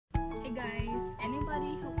guys,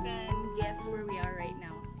 anybody who can guess where we are right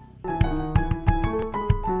now?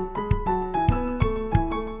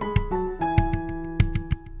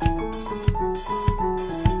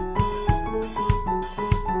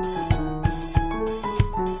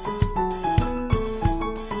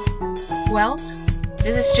 Well,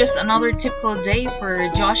 this is just another typical day for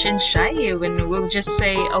Giosh and Shyee when we'll just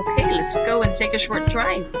say, okay, let's go and take a short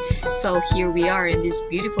drive. So here we are in this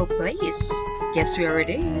beautiful place. Guess where it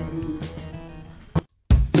is?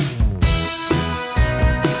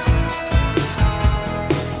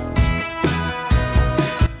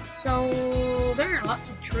 So there are lots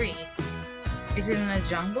of trees. Is it in a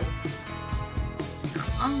jungle?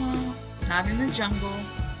 Not in the jungle.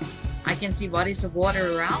 I can see bodies of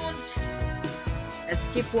water around. Let's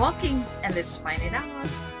keep walking and let's find it out.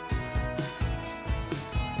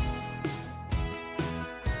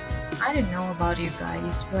 I don't know about you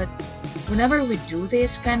guys, but whenever we do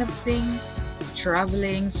this kind of thing,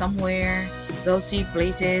 traveling somewhere, go see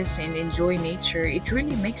places and enjoy nature, it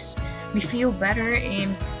really makes me feel better,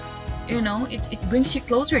 and it brings you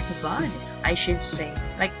closer to God, I should say.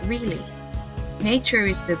 Like, really, nature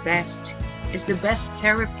is the best. It's the best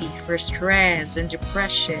therapy for stress and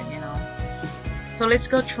depression, So let's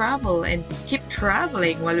go travel and keep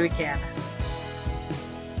traveling while we can.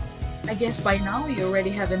 I guess by now you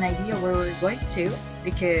already have an idea where we're going to,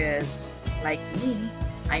 because like me,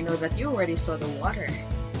 I know that you already saw the water.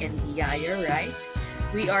 And yeah, you're right.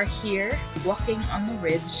 We are here walking on the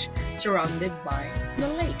ridge surrounded by the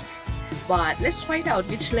lake. But let's find out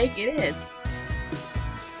which lake it is.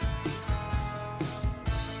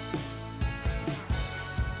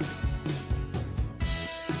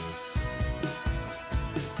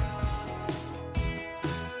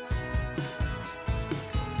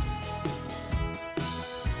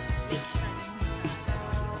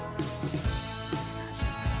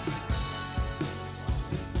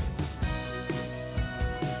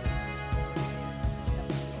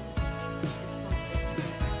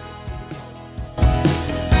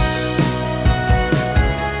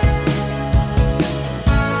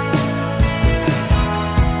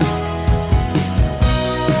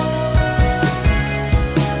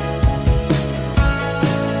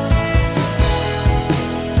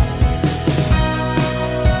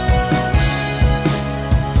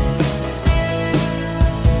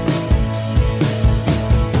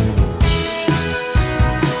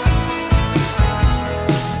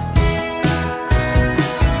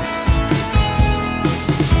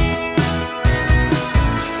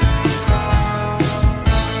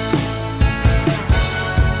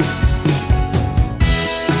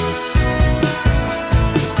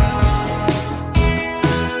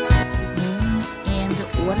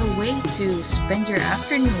 To spend your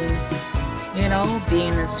afternoon,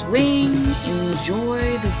 being a swing, enjoy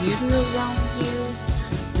the beauty around you,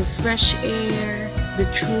 the fresh air, the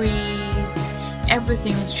trees,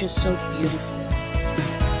 everything is just so beautiful.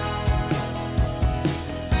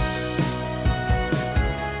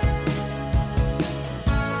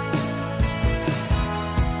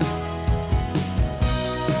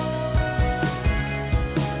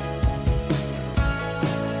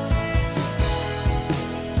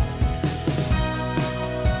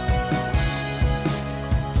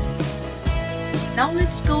 Now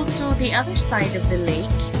let's go to the other side of the lake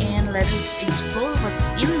and let us explore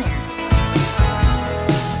what's in there.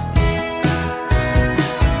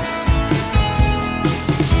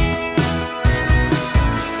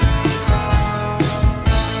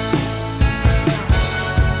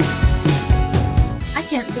 I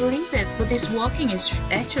can't believe it, but this walking is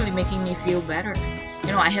actually making me feel better.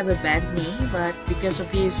 I have a bad knee, but because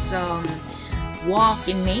of this walk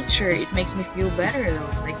in nature, it makes me feel better though.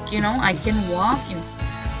 I can walk and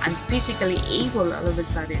I'm physically able all of a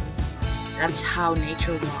sudden. That's how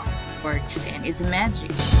nature walk works, and it's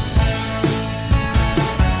magic.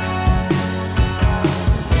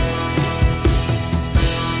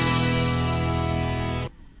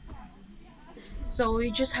 So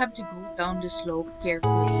you just have to go down the slope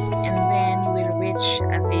carefully, and then you will reach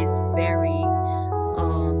at this very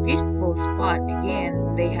beautiful spot.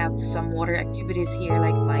 Again, they have some water activities here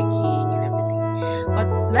like biking and everything. But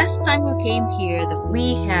last time we came here,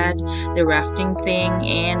 we had the rafting thing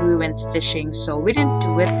and we went fishing. So we didn't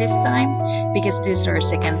do it this time because this is our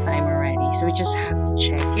second time already. So we just have to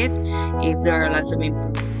check it if there are lots of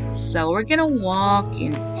improvements. So we're gonna walk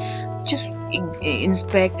and just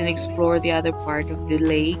inspect and explore the other part of the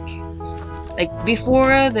lake. Like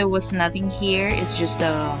before, there was nothing here. It's just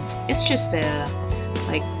a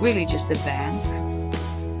like really just a bank.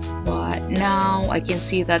 But Now I can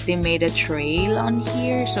see that they made a trail on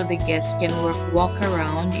here so the guests can walk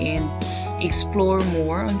around and explore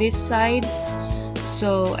more on this side.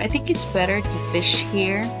 So I think it's better to fish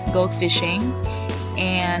here, go fishing,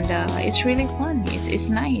 and it's really fun. It's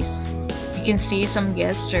nice. You can see some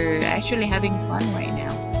guests are actually having fun right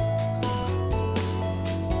now.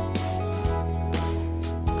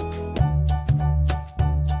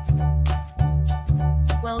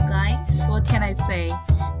 Well guys, what can I say?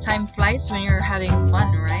 Time flies when you're having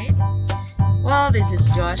fun, right? Well, this is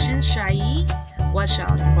Giosh and Shyee. Watch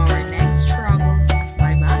out for our next travel.